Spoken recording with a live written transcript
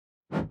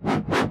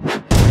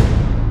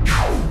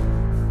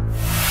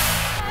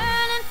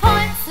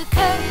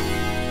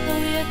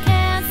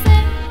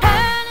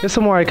It's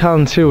Omari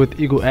Collins here with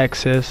Eagle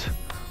Access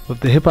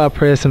with the hip hop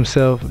press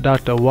himself,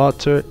 Dr.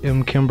 Walter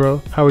M.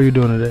 Kimbrough. How are you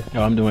doing today?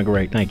 Oh, I'm doing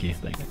great. Thank you.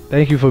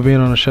 Thank you for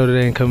being on the show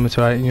today and coming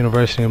to our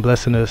university and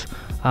blessing us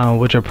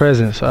with your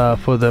presence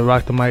for the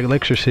Rock the Mic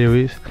lecture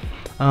series.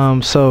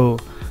 So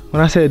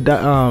when I said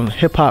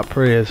hip hop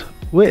press,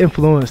 what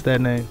influenced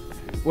that name?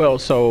 Well,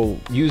 so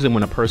usually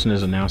when a person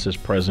is announced as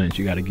president,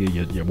 you got to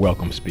give your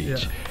welcome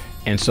speech. Yeah.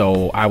 And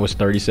so I was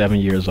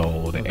 37 years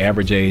old. The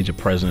average age of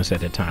presidents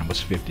at that time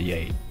was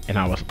 58. And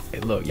I was,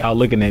 look, y'all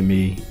looking at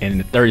me, and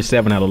at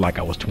 37, I looked like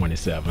I was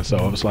 27. So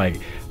it was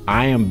like,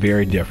 I am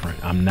very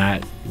different. I'm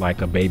not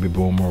like a baby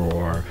boomer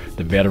or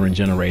the veteran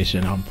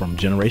generation. I'm from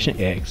Generation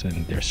X,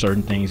 and there's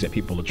certain things that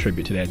people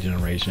attribute to that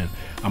generation.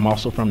 I'm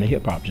also from the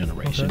hip hop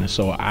generation. Okay. And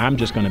so I'm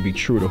just going to be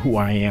true to who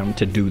I am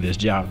to do this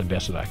job the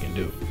best that I can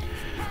do.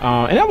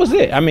 And that was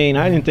it. I mean,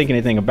 I didn't think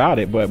anything about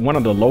it, but one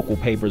of the local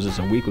papers, it's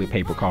a weekly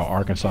paper called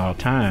Arkansas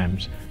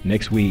Times,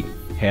 next week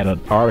had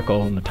an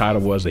article and the title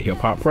was The Hip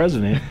Hop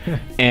President.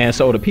 And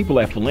so the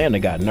people at Philander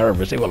got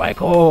nervous. They were like,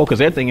 oh, because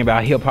they're thinking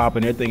about hip hop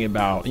and they're thinking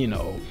about, you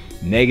know,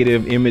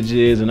 negative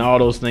images and all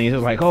those things. It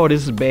was like, oh,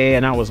 this is bad.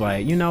 And I was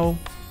like, you know,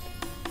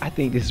 I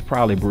think this is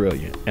probably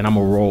brilliant and I'm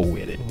gonna roll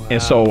with it. Wow.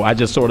 And so I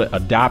just sort of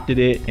adopted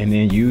it and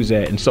then used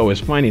that. And so it's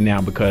funny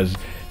now because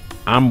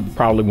I'm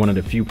probably one of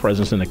the few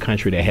presidents in the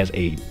country that has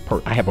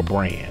I have a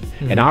brand.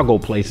 Mm-hmm. And I'll go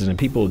places and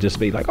people will just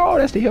be like, oh,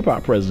 that's the hip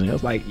hop president.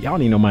 It's like, y'all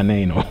don't even know my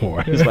name no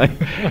more. It's like,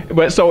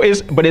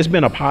 but it's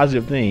been a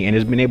positive thing, and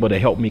it's been able to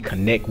help me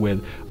connect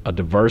with a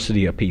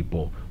diversity of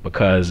people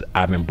because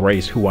I've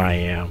embraced who I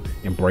am,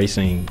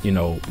 embracing, you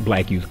know,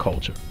 Black youth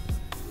culture.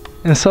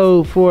 And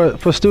so for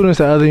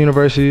students at other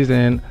universities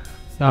and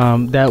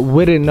that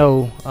wouldn't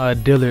know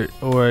Dillard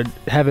or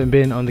haven't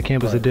been on the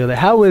campus of Dillard,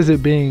 how is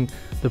it being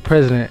the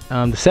president,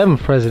 the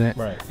seventh president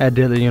at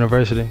Dillard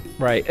University?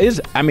 Right.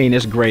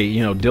 It's great.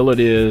 You know, Dillard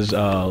is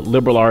a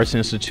liberal arts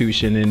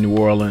institution in New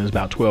Orleans,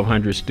 about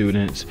 1,200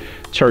 students,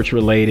 church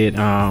related,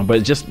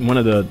 but just one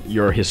of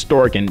your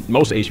historic, and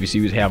most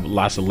HBCUs have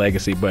lots of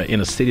legacy, but in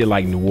a city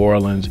like New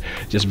Orleans,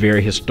 just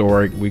very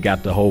historic. We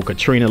got the whole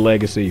Katrina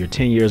legacy, you're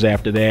 10 years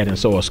after that, and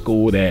so a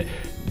school that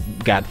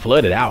got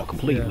flooded out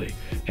completely. Yeah.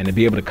 And to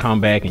be able to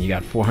come back and you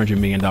got $400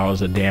 million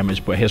of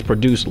damage, but has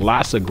produced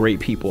lots of great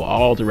people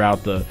all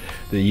throughout the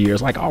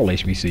years, like all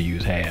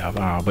HBCUs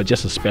have, but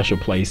just a special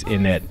place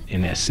in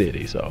that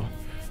city.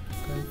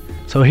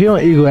 So here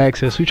on Eagle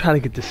Access, we try to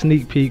get the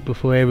sneak peek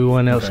before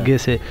everyone else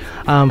gets it.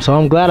 So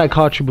I'm glad I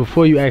caught you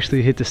before you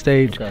actually hit the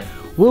stage. Okay.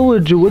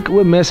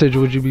 What message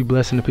would you be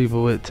blessing the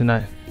people with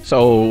tonight?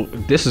 So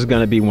this is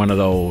going to be one of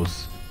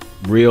those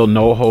real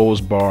no holds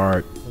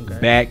barred,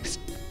 back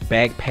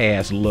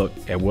pass look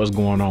at what's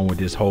going on with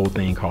this whole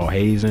thing called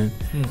hazing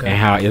and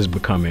how it's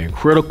becoming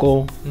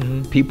critical.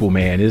 People,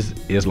 man,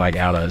 is like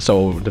out of.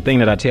 So the thing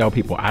that I tell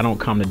people, I don't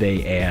come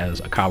today as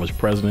a college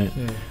president.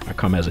 I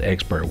come as an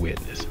expert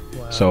witness.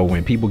 Wow. So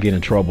when people get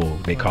in trouble,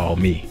 they call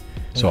me.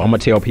 So I'm gonna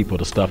tell people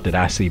the stuff that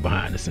I see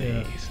behind the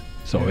scenes.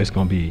 So it's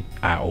gonna be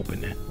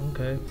eye-opening.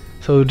 Okay.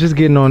 So just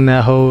getting on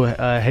that whole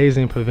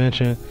hazing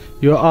prevention,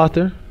 you're an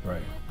author.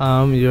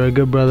 Right. You're a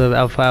good brother of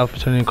Alpha Alpha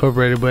Fraternity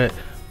Incorporated, but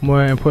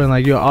more important,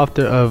 like you're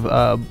author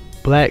of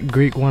Black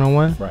Greek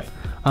 101.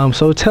 Right.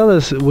 So tell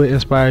us what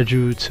inspired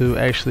you to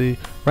actually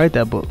write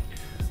that book.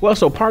 Well,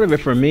 so part of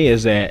it for me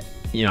is that,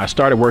 you know, I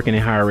started working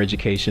in higher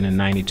education in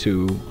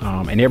 '92,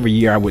 and every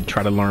year I would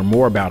try to learn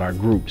more about our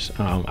groups.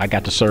 I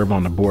got to serve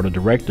on the board of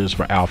directors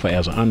for Alpha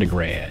as an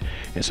undergrad.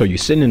 And so you're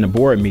sitting in the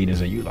board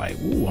meetings and you're like,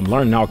 ooh, I'm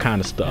learning all kind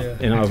of stuff. Yeah.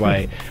 And I was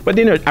like, but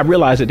then I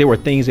realized that there were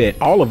things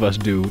that all of us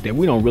do that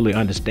we don't really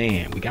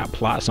understand. We got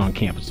plots on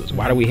campuses.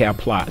 Why do we have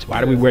plots?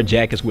 Why do we wear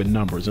jackets with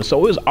numbers? And so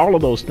it was all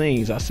of those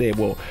things. I said,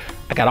 well,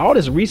 I got all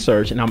this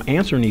research and I'm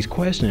answering these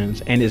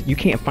questions and you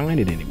can't find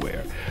it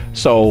anywhere.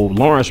 So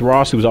Lawrence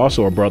Ross, who's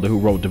also a brother who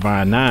wrote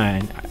Divine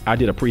Nine, I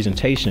did a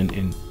presentation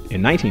in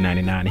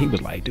 1999 and he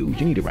was like, dude,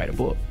 you need to write a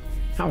book.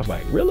 I was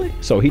like, really?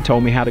 So he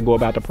told me how to go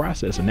about the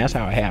process, and that's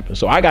how it happened.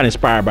 So I got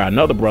inspired by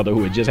another brother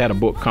who had just had a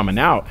book coming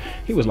out.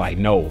 He was like,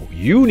 no,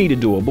 you need to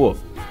do a book.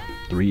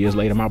 3 years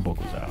later, my book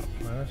was out. Wow,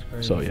 that's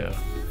crazy. So yeah.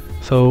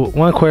 So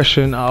one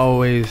question I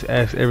always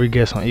ask every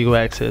guest on Eagle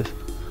Access.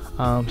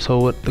 So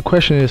what the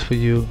question is for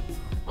you,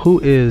 who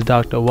is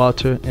Dr.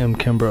 Walter M.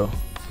 Kimbrough?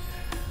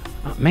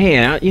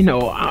 Man, you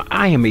know,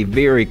 I am a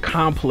very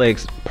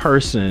complex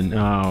person.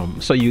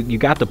 So you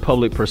got the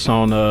public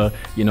persona,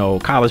 you know,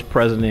 college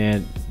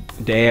president.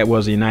 Dad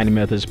was a United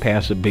Methodist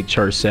pastor, big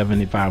church,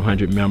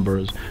 7,500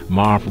 members.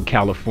 Mom from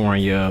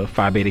California,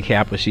 Phi Beta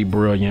Kappa, she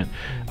brilliant.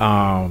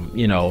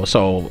 You know,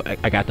 so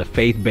I got the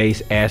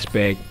faith-based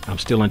aspect. I'm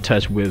still in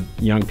touch with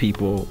young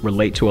people,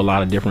 relate to a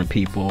lot of different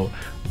people.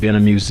 Been a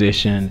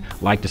musician,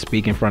 like to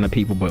speak in front of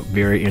people, but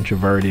very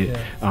introverted.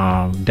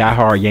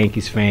 Diehard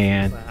Yankees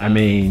fan. Wow. I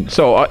mean,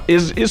 so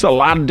it's a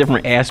lot of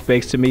different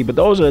aspects to me, but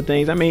those are the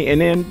things. I mean, and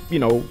then, you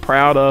know,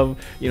 proud of,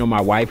 you know,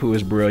 my wife who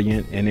is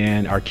brilliant, and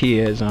then our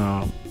kids.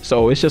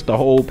 So it's just the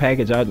whole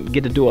package. I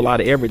get to do a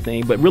lot of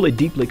everything, but really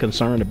deeply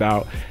concerned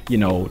about, you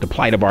know, the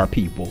plight of our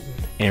people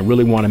and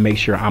really want to make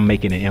sure I'm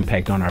making an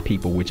impact on our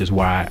people, which is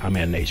why I'm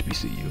at an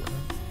HBCU.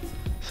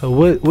 So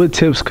what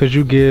tips could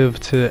you give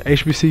to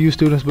HBCU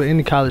students, but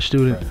any college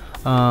student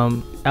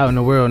out in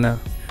the world now?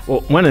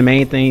 Well, one of the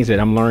main things that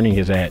I'm learning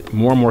is that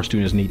more and more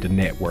students need to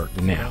network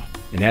now.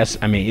 And that's,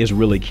 I mean, it's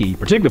really key,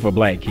 particularly for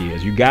black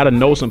kids. You got to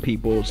know some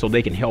people so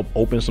they can help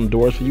open some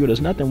doors for you.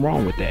 There's nothing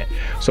wrong with that.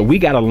 So we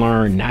got to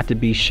learn not to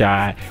be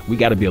shy. We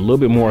got to be a little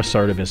bit more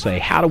assertive and say,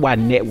 how do I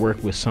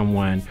network with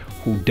someone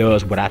who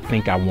does what I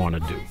think I want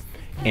to do?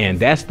 And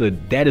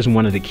that is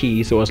one of the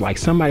keys. So it's like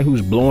somebody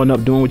who's blowing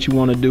up doing what you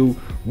want to do,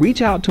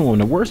 reach out to them.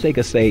 The worst they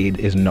could say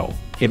is no.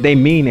 If they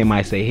mean, they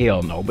might say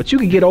hell no, but you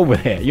can get over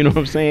that. You know what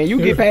I'm saying? You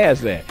get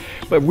past that.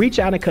 But reach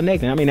out and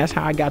connect. And I mean, that's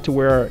how I got to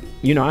where,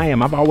 you know, I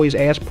am. I've always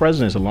asked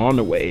presidents along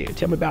the way,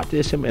 tell me about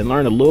this, and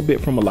learn a little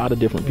bit from a lot of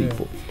different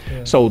people.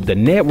 So the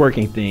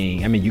networking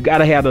thing, I mean, you got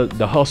to have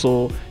the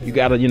hustle. You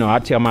got to, you know, I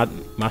tell my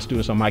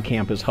students on my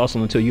campus,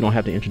 hustle until you don't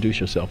have to introduce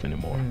yourself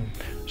anymore.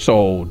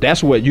 So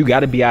that's what you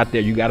got to be out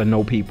there. You got to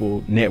know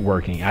people,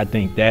 networking. I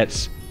think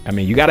that's, I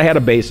mean, you got to have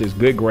the basics,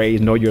 good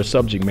grades, know your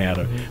subject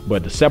matter,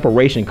 but the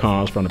separation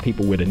comes from the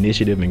people with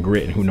initiative and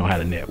grit and who know how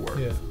to network.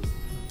 Yeah,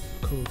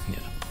 cool. Yeah.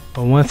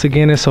 Well, once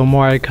again, it's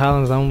Omari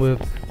Collins. I'm with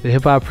the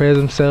hip-hop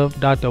president himself,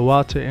 Dr.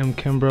 Walter M.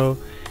 Kimbrough,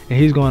 and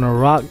he's going to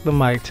rock the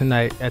mic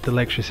tonight at the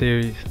lecture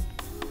series.